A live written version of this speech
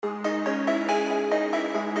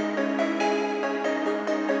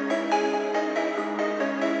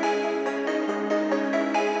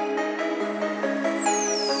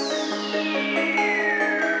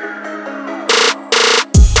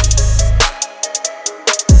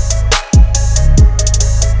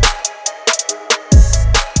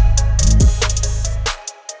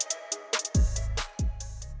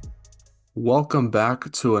Welcome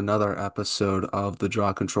back to another episode of the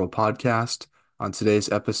Draw Control Podcast. On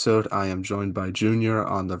today's episode, I am joined by Junior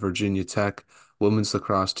on the Virginia Tech women's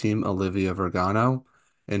lacrosse team, Olivia Vergano.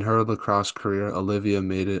 In her lacrosse career, Olivia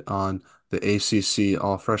made it on the ACC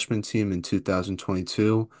All-Freshman team in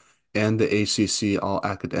 2022 and the ACC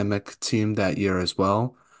All-Academic team that year as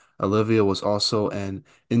well. Olivia was also an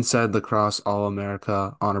Inside Lacrosse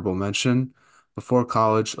All-America honorable mention. Before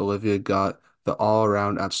college, Olivia got the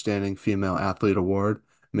All-Around Outstanding Female Athlete Award,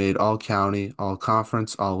 made All-County,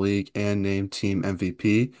 All-Conference, All-League, and named Team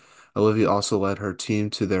MVP. Olivia also led her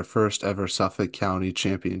team to their first ever Suffolk County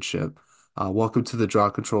Championship. Welcome to the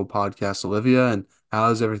Draw Control Podcast, Olivia, and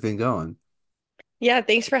how's everything going? Yeah,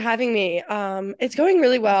 thanks for having me. It's going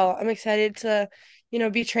really well. I'm excited to,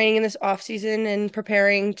 be training in this off season and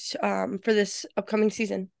preparing for this upcoming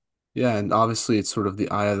season. Yeah, and obviously it's sort of the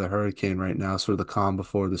eye of the hurricane right now, sort of the calm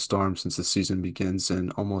before the storm since the season begins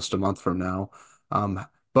in almost a month from now.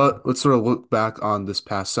 But let's sort of look back on this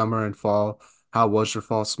past summer and fall. How was your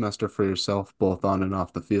fall semester for yourself, both on and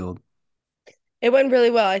off the field? It went really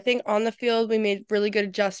well. I think on the field we made really good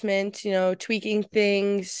adjustments, tweaking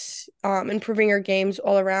things, improving our games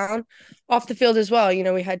all around. Off the field as well,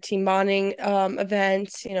 we had team bonding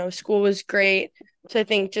events, school was great. So I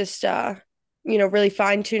think just really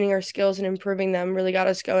fine tuning our skills and improving them really got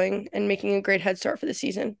us going and making a great head start for the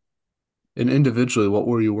season. And individually, what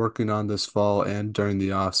were you working on this fall and during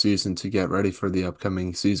the off season to get ready for the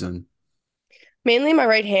upcoming season? Mainly my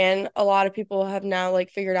right hand. A lot of people have now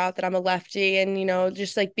like figured out that I'm a lefty and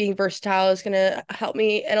just like being versatile is going to help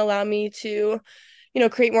me and allow me to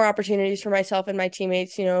create more opportunities for myself and my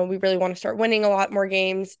teammates. We really want to start winning a lot more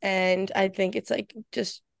games and I think it's like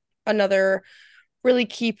just another really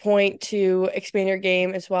key point to expand your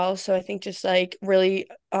game as well. So I think just like really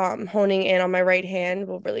honing in on my right hand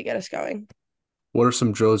will really get us going. What are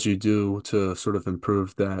some drills you do to sort of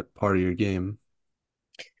improve that part of your game?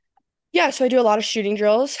 Yeah, so I do a lot of shooting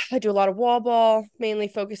drills. I do a lot of wall ball, mainly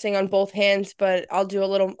focusing on both hands, but I'll do a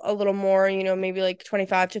little more, maybe like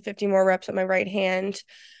 25 to 50 more reps on my right hand,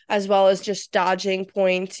 as well as just dodging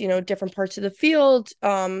points, different parts of the field,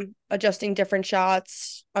 adjusting different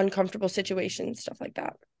shots, uncomfortable situations, stuff like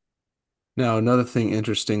that. Now, another thing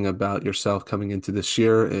interesting about yourself coming into this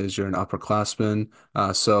year is you're an upperclassman.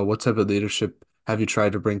 So what type of leadership have you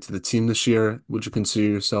tried to bring to the team this year? Would you consider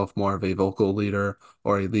yourself more of a vocal leader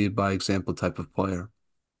or a lead by example type of player?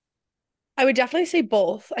 I would definitely say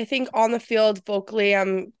both. I think on the field, vocally,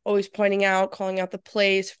 I'm always pointing out, calling out the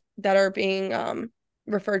plays that are being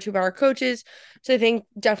referred to by our coaches. So I think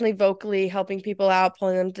definitely vocally helping people out,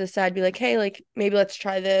 pulling them to the side, be like, hey, like maybe let's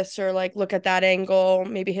try this or like look at that angle,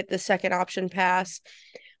 maybe hit the second option pass.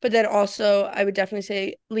 But then also, I would definitely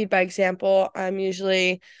say lead by example. I'm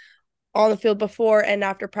usually on the field before and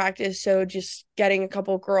after practice. So just getting a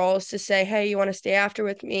couple girls to say, hey, you want to stay after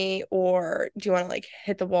with me or do you want to like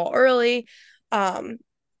hit the wall early? Um,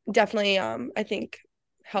 definitely I think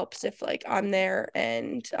helps if like I'm there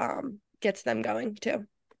and gets them going too.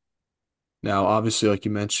 Now, obviously, like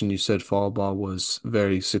you mentioned, you said fall ball was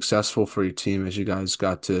very successful for your team as you guys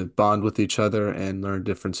got to bond with each other and learn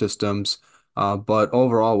different systems. But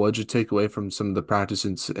overall, what did you take away from some of the practice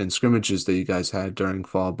and scrimmages that you guys had during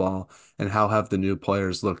fall ball, and how have the new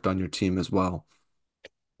players looked on your team as well?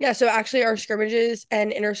 Yeah, so actually our scrimmages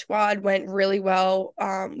and inter squad went really well.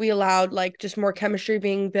 We allowed like just more chemistry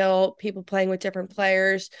being built, people playing with different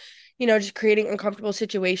players, just creating uncomfortable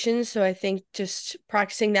situations. So I think just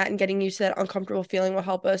practicing that and getting used to that uncomfortable feeling will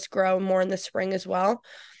help us grow more in the spring as well.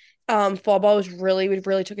 Fall ball was we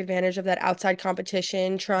really took advantage of that outside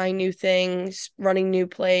competition, trying new things, running new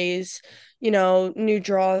plays, new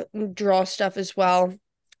draw stuff as well.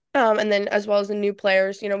 And then as well as the new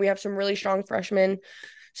players, we have some really strong freshmen.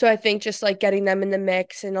 So I think just like getting them in the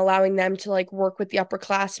mix and allowing them to like work with the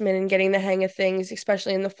upperclassmen and getting the hang of things,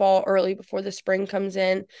 especially in the fall early before the spring comes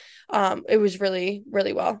in, it was really,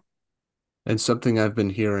 really well. And something I've been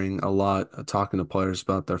hearing a lot talking to players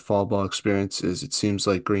about their fall ball experience is it seems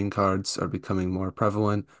like green cards are becoming more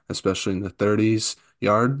prevalent, especially in the 30s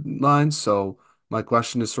yard lines. So my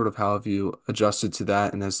question is sort of how have you adjusted to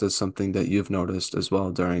that, and is this something that you've noticed as well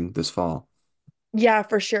during this fall? Yeah,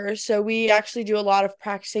 for sure. So we actually do a lot of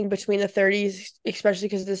practicing between the 30s, especially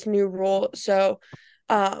because of this new rule. So,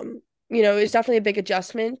 it's definitely a big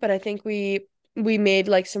adjustment, but I think we made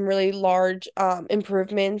like some really large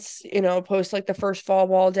improvements, post like the first fall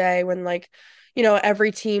ball day when like,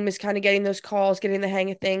 every team is kind of getting those calls, getting the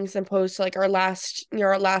hang of things, and post like our last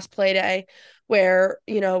play day where,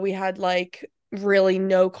 we had like really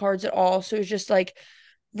no cards at all. So it was just like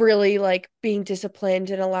really like being disciplined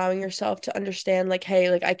and allowing yourself to understand like, hey,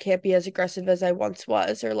 like I can't be as aggressive as I once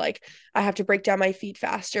was, or like I have to break down my feet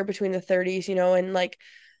faster between the 30s, and like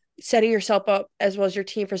setting yourself up as well as your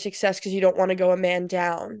team for success because you don't want to go a man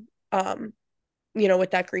down,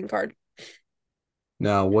 with that green card.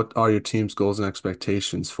 Now, what are your team's goals and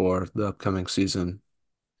expectations for the upcoming season?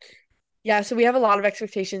 Yeah, so we have a lot of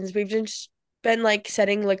expectations. We've just been like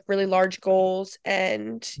setting like really large goals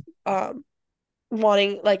and um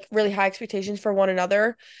wanting like really high expectations for one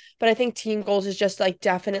another. But I think team goals is just like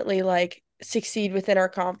definitely like succeed within our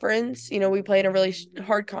conference. We play in a really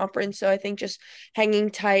hard conference, so I think just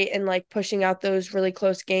hanging tight and like pushing out those really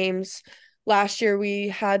close games. Last year we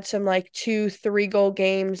had some like two, 3 goal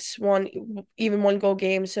games, even 1 goal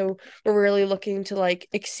game. So we're really looking to like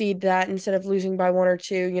exceed that instead of losing by 1 or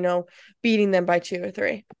 2, beating them by 2 or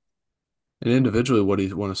 3. And individually, what do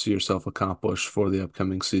you want to see yourself accomplish for the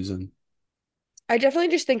upcoming season? I definitely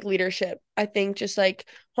just think leadership. I think just like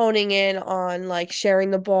honing in on like sharing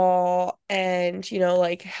the ball and,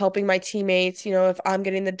 like helping my teammates, if I'm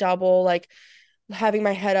getting the double, like having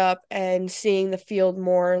my head up and seeing the field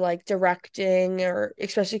more, like directing, or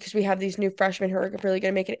especially because we have these new freshmen who are really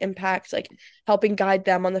going to make an impact, like helping guide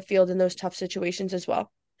them on the field in those tough situations as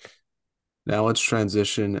well. Now let's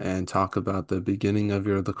transition and talk about the beginning of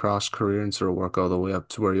your lacrosse career and sort of work all the way up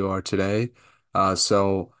to where you are today.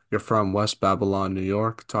 So you're from West Babylon, New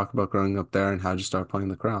York. Talk about growing up there and how'd you start playing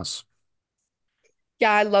lacrosse?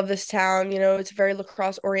 Yeah, I love this town. It's very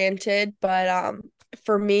lacrosse oriented, but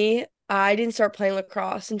for me, I didn't start playing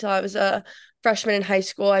lacrosse until I was a freshman in high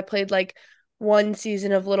school. I played like 1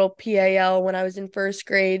 season of little PAL when I was in first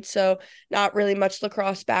grade, so not really much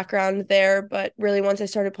lacrosse background there, but really once I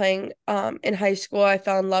started playing in high school, I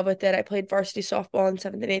fell in love with it. I played varsity softball in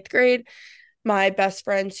 7th and 8th grade. My best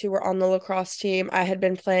friends who were on the lacrosse team, I had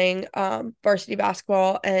been playing varsity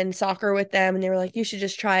basketball and soccer with them, and they were like, "You should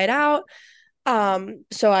just try it out."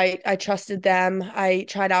 So I trusted them. I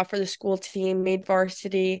tried out for the school team, made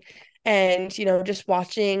varsity, and just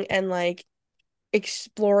watching and like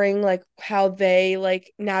exploring like how they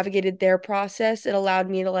like navigated their process, it allowed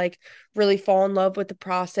me to like really fall in love with the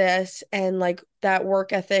process and like that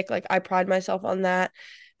work ethic. Like I pride myself on that,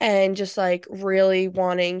 and just like really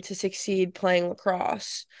wanting to succeed playing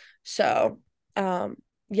lacrosse. So um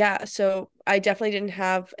yeah, so I definitely didn't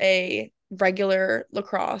have a regular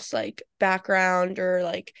lacrosse like background or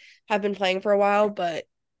like have been playing for a while, but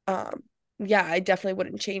um yeah, I definitely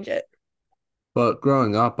wouldn't change it. But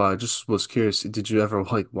growing up, I just was curious, did you ever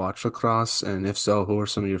like watch lacrosse? And if so, who are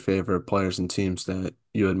some of your favorite players and teams that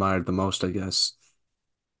you admired the most, I guess?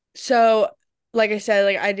 So, like I said,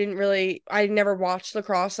 like I never watched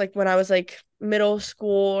lacrosse like when I was like middle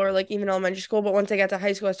school or like even elementary school. But once I got to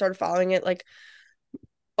high school, I started following it like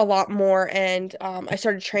a lot more, and I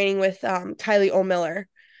started training with Kylie O'Miller.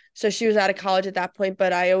 So she was out of college at that point,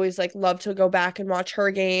 but I always like love to go back and watch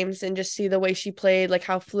her games and just see the way she played, like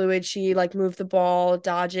how fluid she like moved the ball,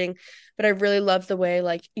 dodging. But I really loved the way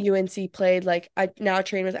like UNC played. Like I now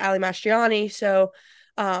train with Ali Mastriani, so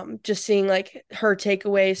just seeing like her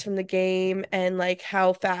takeaways from the game and like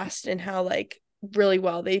how fast and how like really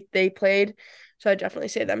well they played. So I definitely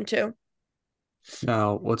say them too.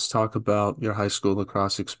 Now, let's talk about your high school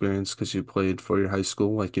lacrosse experience because you played for your high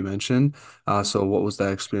school, like you mentioned. So what was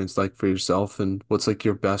that experience like for yourself, and what's like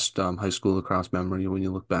your best high school lacrosse memory when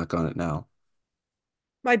you look back on it now?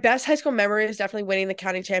 My best high school memory is definitely winning the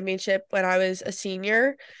county championship when I was a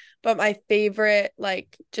senior. But my favorite,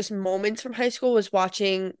 like, just moments from high school was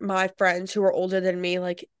watching my friends who were older than me,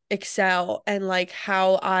 like, excel and, like,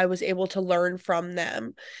 how I was able to learn from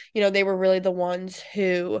them. They were really the ones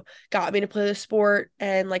who got me to play the sport,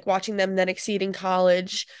 and, like, watching them then exceed in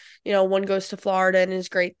college. One goes to Florida and is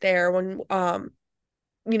great there. One,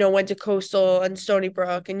 went to Coastal and Stony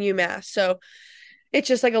Brook and UMass. So, it's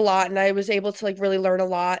just like a lot, and I was able to like really learn a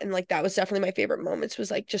lot, and like that was definitely my favorite moments, was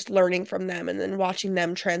like just learning from them and then watching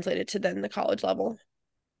them translate it to then the college level.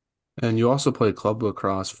 And you also played club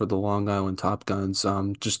lacrosse for the Long Island Top Guns.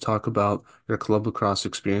 Just talk about your club lacrosse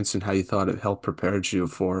experience and how you thought it helped prepare you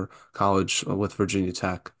for college with Virginia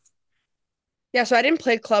Tech. Yeah, so I didn't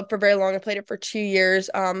play club for very long. I played it for 2 years.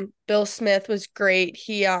 Bill Smith was great.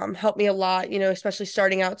 He helped me a lot, especially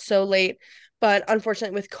starting out so late. But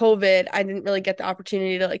unfortunately with COVID, I didn't really get the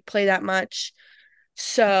opportunity to like play that much.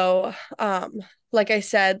 So like I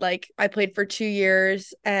said, like I played for 2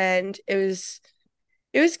 years, and it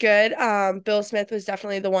was good. Bill Smith was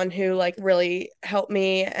definitely the one who like really helped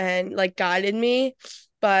me and like guided me.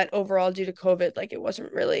 But overall, due to COVID, like it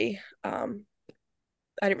wasn't really I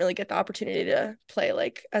didn't really get the opportunity to play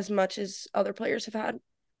like as much as other players have had.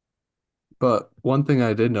 But one thing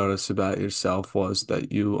I did notice about yourself was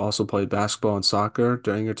that you also played basketball and soccer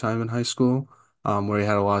during your time in high school, where you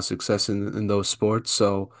had a lot of success in those sports.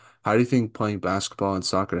 So, how do you think playing basketball and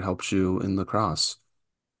soccer helps you in lacrosse?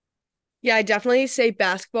 Yeah, I definitely say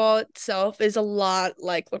basketball itself is a lot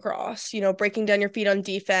like lacrosse, breaking down your feet on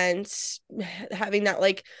defense, having that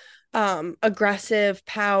like aggressive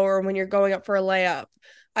power when you're going up for a layup.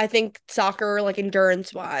 I think soccer, like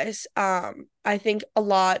endurance wise, I think a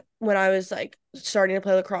lot when I was like starting to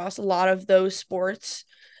play lacrosse, a lot of those sports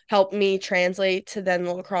helped me translate to then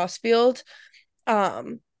the lacrosse field.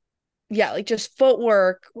 Um, yeah, like just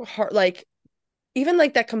footwork, heart, like even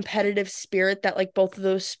like that competitive spirit that like both of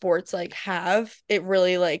those sports like have, it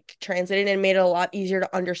really like translated and made it a lot easier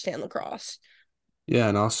to understand lacrosse. Yeah,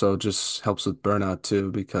 and also just helps with burnout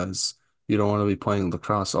too, because you don't want to be playing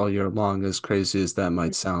lacrosse all year long, as crazy as that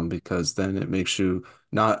might sound, because then it makes you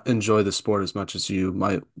not enjoy the sport as much as you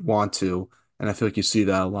might want to. And I feel like you see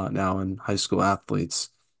that a lot now in high school athletes.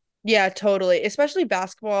 Yeah, totally. Especially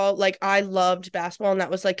basketball. Like I loved basketball and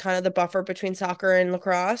that was like kind of the buffer between soccer and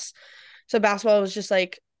lacrosse. So basketball was just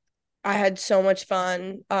like I had so much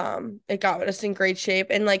fun. It got us in great shape.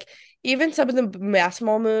 And like even some of the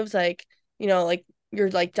basketball moves, like, like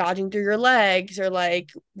you're like dodging through your legs or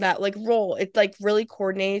like that like roll, it like really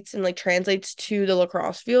coordinates and like translates to the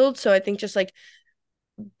lacrosse field. So I think just like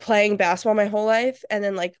playing basketball my whole life and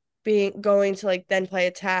then like being going to like then play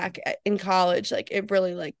attack in college, like it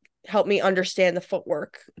really like helped me understand the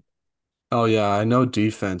footwork. Oh yeah, I know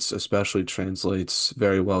defense especially translates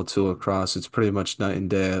very well to lacrosse. It's pretty much night and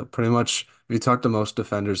day. Pretty much, if you talk to most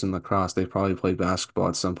defenders in lacrosse, they probably played basketball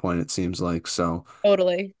at some point, it seems like. So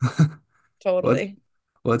Totally. let Totally.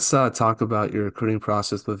 let's talk about your recruiting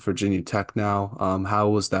process with Virginia Tech now. How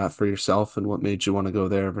was that for yourself, and what made you want to go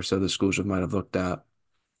there versus other schools you might have looked at?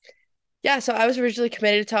 Yeah, so I was originally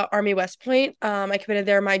committed to Army West Point. I committed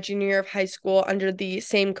there my junior year of high school under the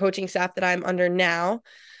same coaching staff that I'm under now.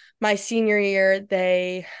 My senior year,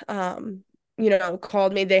 they,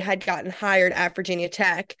 called me. They had gotten hired at Virginia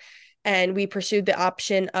Tech, and we pursued the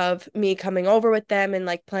option of me coming over with them and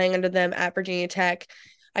like playing under them at Virginia Tech.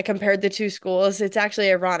 I compared the two schools. It's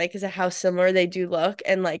actually ironic because of how similar they do look.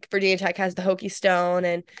 And like Virginia Tech has the Hokie Stone,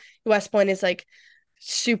 and West Point is like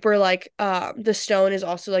super like the stone is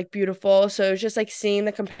also like beautiful, so it was just like seeing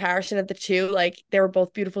the comparison of the two, like they were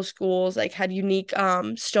both beautiful schools, like had unique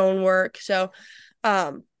stonework. So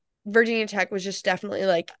um Virginia Tech was just definitely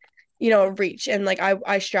like a reach, and like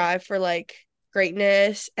I strive for like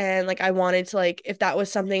greatness, and like I wanted to like if that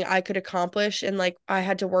was something I could accomplish and like I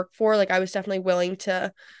had to work for, like I was definitely willing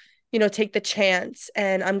to take the chance,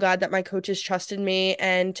 and I'm glad that my coaches trusted me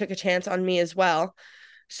and took a chance on me as well.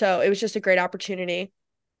 So it was just a great opportunity.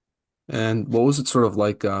 And what was it sort of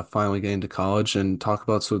like finally getting to college, and talk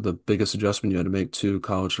about sort of the biggest adjustment you had to make to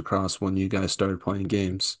college lacrosse when you guys started playing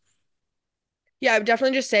games? Yeah, I would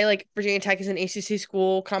definitely just say like Virginia Tech is an ACC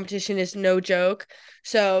school. Competition is no joke.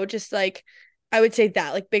 So just like I would say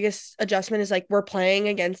that like biggest adjustment is like we're playing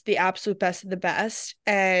against the absolute best of the best,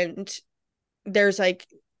 and there's like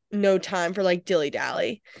no time for like dilly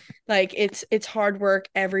dally. Like it's hard work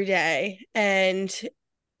every day, and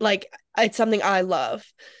like it's something I love.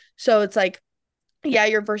 So it's like yeah,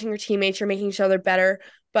 you're versing your teammates, you're making each other better.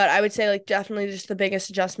 But I would say like definitely just the biggest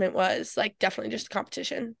adjustment was like definitely just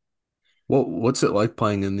competition. What's it like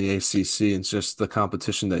playing in the ACC and just the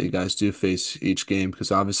competition that you guys do face each game? Because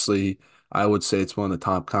obviously, I would say it's one of the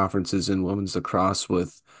top conferences in women's lacrosse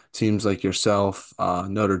with teams like yourself,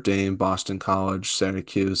 Notre Dame, Boston College,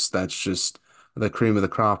 Syracuse. That's just the cream of the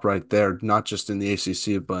crop right there, not just in the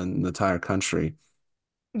ACC, but in the entire country.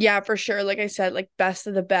 Yeah, for sure. Like I said, like best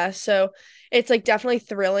of the best. So it's like definitely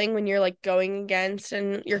thrilling when you're like going against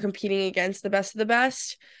and you're competing against the best of the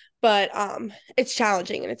best. But it's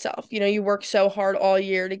challenging in itself. You work so hard all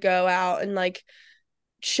year to go out and like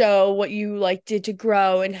show what you like did to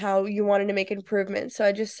grow and how you wanted to make improvements. So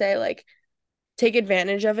I just say like take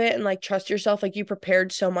advantage of it and like trust yourself. Like you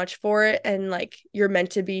prepared so much for it and like you're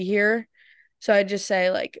meant to be here. So I just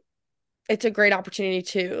say like it's a great opportunity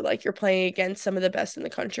too. Like you're playing against some of the best in the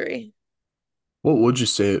country. What would you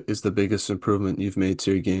say is the biggest improvement you've made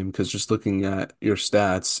to your game? Because just looking at your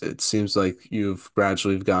stats, it seems like you've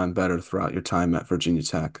gradually gotten better throughout your time at Virginia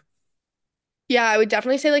Tech. Yeah, I would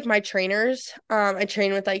definitely say like my trainers. I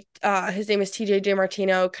train with like his name is TJ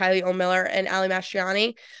Martino, Kylie O'Miller, and Ali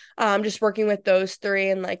Mastriani. Just working with those three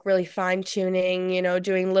and like really fine tuning,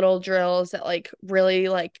 doing little drills that like really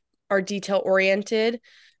like are detail oriented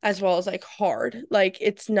as well as like hard. Like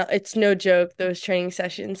it's no joke those training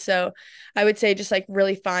sessions. So I would say just like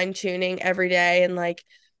really fine tuning every day and like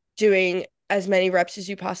doing as many reps as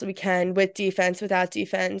you possibly can with defense, without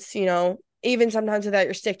defense, even sometimes without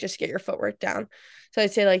your stick, just get your footwork down. So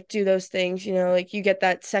I'd say like do those things, like you get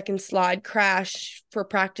that second slide crash for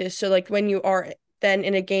practice. So like when you are then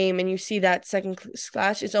in a game and you see that second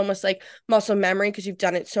splash, it's almost like muscle memory because you've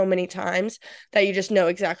done it so many times that you just know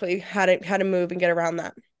exactly how to move and get around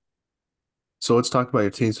that. So let's talk about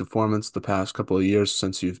your team's performance the past couple of years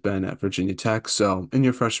since you've been at Virginia Tech. So in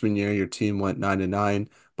your freshman year, your team went 9-9,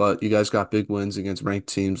 but you guys got big wins against ranked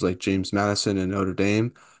teams like James Madison and Notre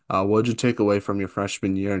Dame. What did you take away from your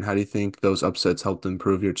freshman year, and how do you think those upsets helped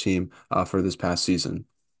improve your team for this past season?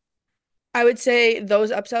 I would say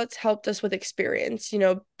those upsets helped us with experience,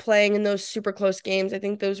 playing in those super close games. I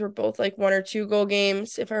think those were both like 1 or 2 goal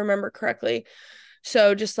games, if I remember correctly.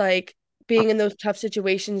 So just like being in those tough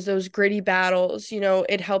situations, those gritty battles,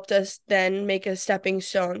 it helped us then make a stepping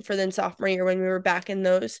stone for then sophomore year when we were back in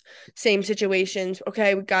those same situations.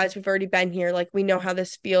 Okay, guys, we've already been here. Like we know how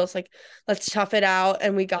this feels. Like let's tough it out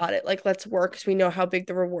and we got it. Like let's work because we know how big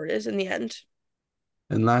the reward is in the end.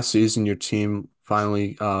 And last season, your team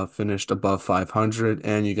finally finished above 500,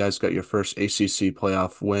 and you guys got your first ACC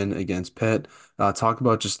playoff win against Pitt. Talk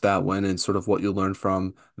about just that win and sort of what you learned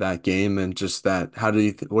from that game, and just that.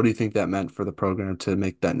 What do you think that meant for the program to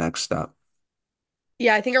make that next step?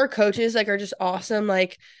 Yeah, I think our coaches like are just awesome.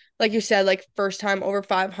 Like you said, like first time over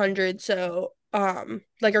 500. So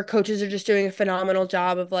like our coaches are just doing a phenomenal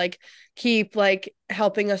job of like keep like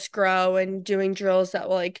helping us grow and doing drills that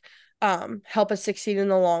will like help us succeed in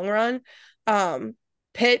the long run. Um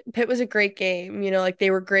Pitt was a great game, like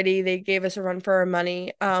they were gritty, they gave us a run for our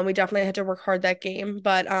money. We definitely had to work hard that game,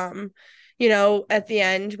 but at the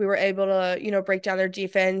end, we were able to, break down their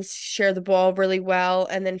defense, share the ball really well,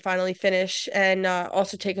 and then finally finish and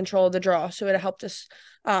also take control of the draw. So it helped us,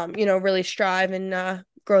 really strive and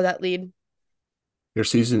grow that lead. Your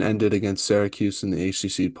season ended against Syracuse in the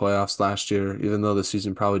ACC playoffs last year, even though the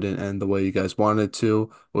season probably didn't end the way you guys wanted it to.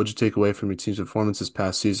 What would you take away from your team's performance this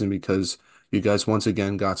past season? Because you guys once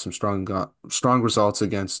again got some strong results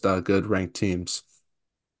against good ranked teams.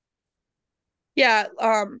 Yeah.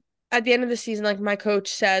 At the end of the season, like my coach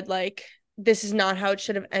said, like this is not how it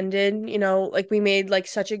should have ended. Like we made like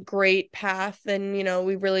such a great path, and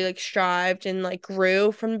we really like strived and like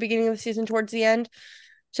grew from the beginning of the season towards the end.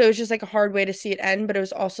 So it was just like a hard way to see it end, but it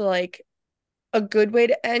was also like a good way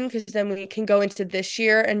to end because then we can go into this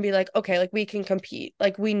year and be like, okay, like we can compete.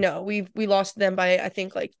 Like we know we lost them by I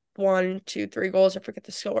think like 1, 2, 3 goals. I forget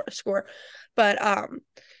the score, but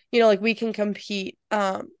like we can compete.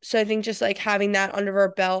 So I think just like having that under our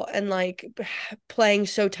belt and like playing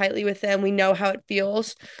so tightly with them, we know how it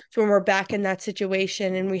feels. So when we're back in that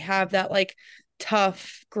situation and we have that like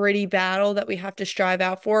tough, gritty battle that we have to strive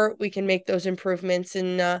out for, we can make those improvements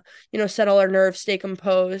and settle our nerves, stay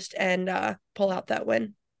composed, and pull out that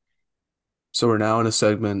win. So we're now in a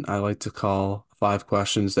segment I like to call five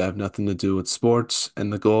questions that have nothing to do with sports.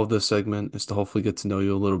 And the goal of this segment is to hopefully get to know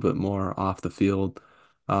you a little bit more off the field.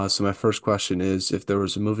 So my first question is, if there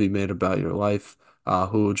was a movie made about your life,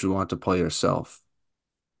 who would you want to play yourself?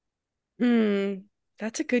 Hmm,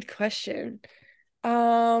 that's a good question.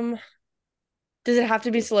 Um, does it have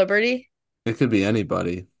to be celebrity? It could be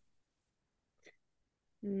anybody.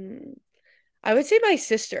 Hmm. I would say my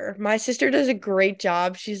sister. My sister does a great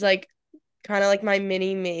job. She's like kind of like my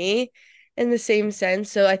mini me in the same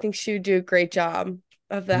sense. So I think she would do a great job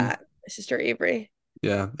of Mhm. that. My sister Avery.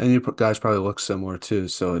 Yeah, and you guys probably look similar too,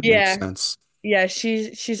 so it makes Yeah. sense. Yeah,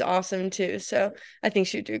 she's awesome too. So I think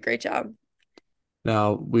she would do a great job.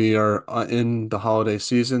 Now we are in the holiday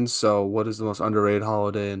season, so what is the most underrated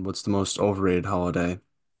holiday and what's the most overrated holiday?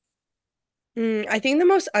 I think the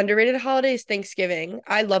most underrated holiday is Thanksgiving.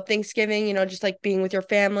 I love Thanksgiving, just like being with your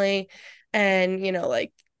family and,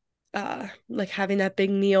 like having that big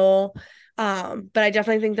meal. But I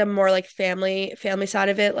definitely think the more like family side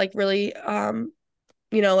of it like really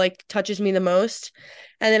like touches me the most.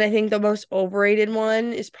 And then I think the most overrated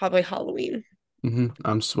one is probably Halloween.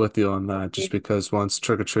 I'm with you on that, just because once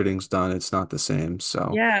trick-or-treating's done, it's not the same.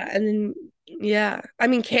 So, Yeah, and then yeah. I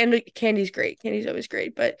mean candy's great. Candy's always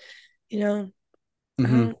great, but you know, I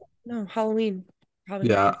hmm don't know, Halloween probably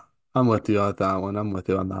for yeah, me. I'm with you on that one. I'm with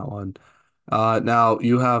you on that one. Now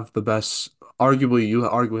you have the best, you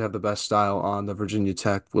arguably have the best style on the Virginia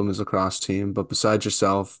Tech women's lacrosse team, but besides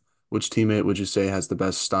yourself, which teammate would you say has the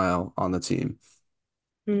best style on the team?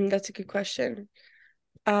 That's a good question.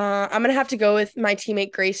 I'm gonna have to go with my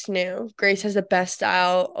teammate Grace New. Grace has the best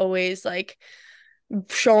style, always like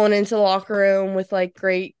showing into the locker room with like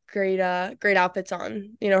great outfits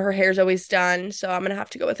on. Her hair's always done, so I'm gonna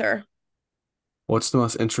have to go with her. What's the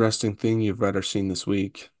most interesting thing you've read or seen this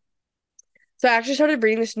week? So I actually started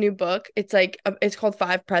reading this new book. It's like it's called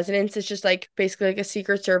Five Presidents. It's just like basically like a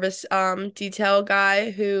Secret Service detail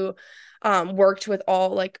guy who worked with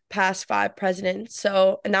all like past five presidents.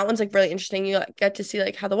 So and that one's like really interesting. You like, get to see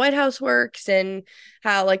like how the White House works and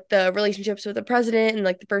how like the relationships with the president and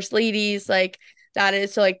like the first ladies like that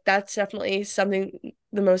is so like that's definitely something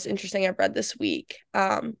the most interesting I've read this week.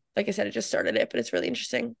 Like I said, I just started it, but it's really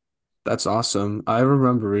interesting. That's awesome. I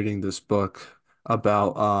remember reading this book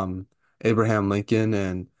about Abraham Lincoln,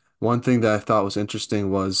 and one thing that I thought was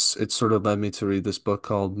interesting was it sort of led me to read this book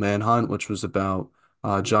called Manhunt, which was about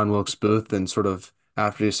John Wilkes Booth and sort of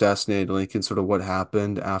after he assassinated Lincoln, sort of what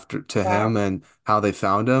happened after to him Wow. and how they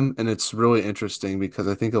found him. And it's really interesting because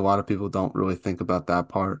I think a lot of people don't really think about that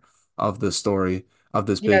part of the story of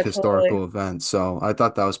this big Yeah, totally. historical event. So I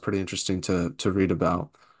thought that was pretty interesting to read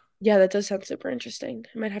about. Yeah, that does sound super interesting.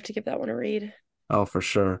 I might have to give that one a read. Oh, for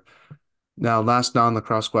sure. Now, last on the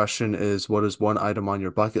cross question is what is one item on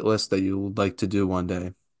your bucket list that you would like to do one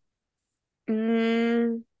day?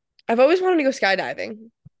 Mm, I've always wanted to go skydiving.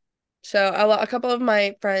 So a couple of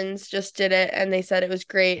my friends just did it and they said it was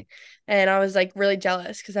great. And I was like really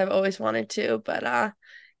jealous because I've always wanted to. But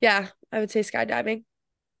yeah, I would say skydiving.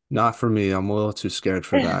 Not for me. I'm a little too scared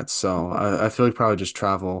for that. So I feel like probably just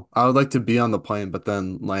travel. I would like to be on the plane, but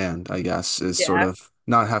then land, I guess, is sort Yeah. of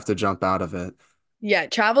not have to jump out of it. Yeah,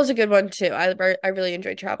 travel's a good one too. I really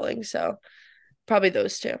enjoy traveling, so probably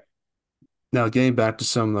those two. Now, getting back to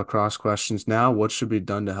some lacrosse questions now, what should be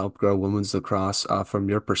done to help grow women's lacrosse from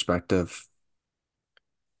your perspective?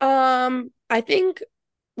 I think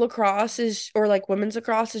lacrosse is or like women's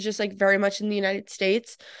lacrosse is just like very much in the United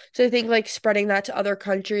States. So I think like spreading that to other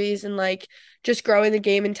countries and like just growing the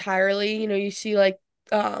game entirely. You see like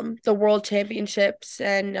the world championships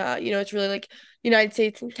and it's really like United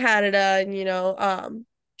States and Canada and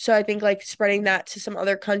so I think like spreading that to some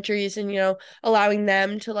other countries and allowing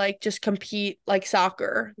them to like just compete like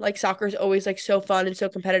soccer. Like soccer is always like so fun and so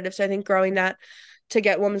competitive. So I think growing that to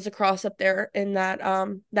get women's lacrosse up there in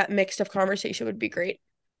that mix of conversation would be great.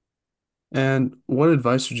 And what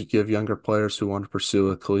advice would you give younger players who want to pursue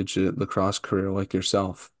a collegiate lacrosse career like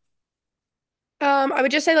yourself? I would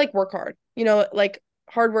just say like work hard. Like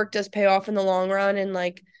hard work does pay off in the long run, and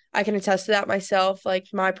like I can attest to that myself. Like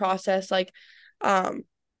my process, um,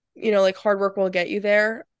 like hard work will get you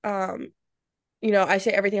there. I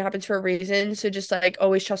say everything happens for a reason, so just like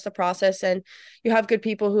always trust the process, and you have good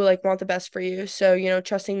people who like want the best for you. So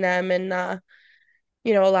trusting them and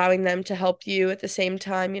allowing them to help you at the same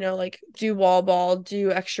time, like do wall ball,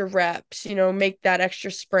 do extra reps, make that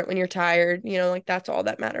extra sprint when you're tired, like that's all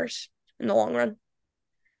that matters in the long run.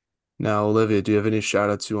 Now, Olivia, do you have any shout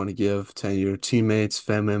outs you want to give to your teammates,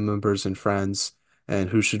 family members, and friends? And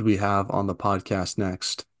who should we have on the podcast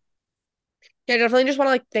next? Yeah, I definitely just want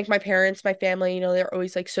to like thank my parents, my family, they're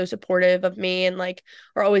always like so supportive of me and like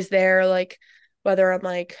are always there, like whether I'm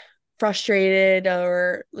like frustrated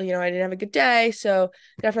or I didn't have a good day. So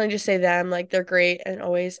definitely just say them, like they're great and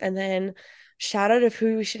always. And then shout out of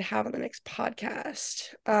who we should have on the next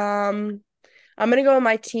podcast. I'm gonna go with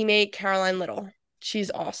my teammate Caroline Little.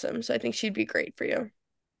 She's awesome, so I think she'd be great for you.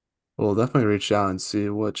 We'll definitely reach out and see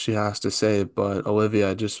what she has to say. But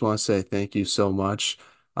Olivia, I just want to say thank you so much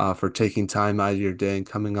for taking time out of your day and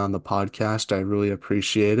coming on the podcast. I really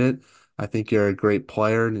appreciate it. I think you're a great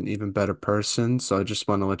player and an even better person. So I just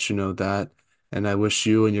want to let you know that. And I wish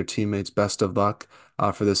you and your teammates best of luck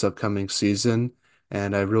for this upcoming season.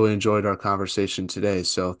 And I really enjoyed our conversation today.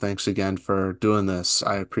 So thanks again for doing this.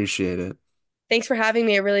 I appreciate it. Thanks for having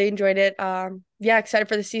me. I really enjoyed it. Yeah, excited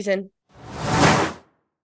for the season.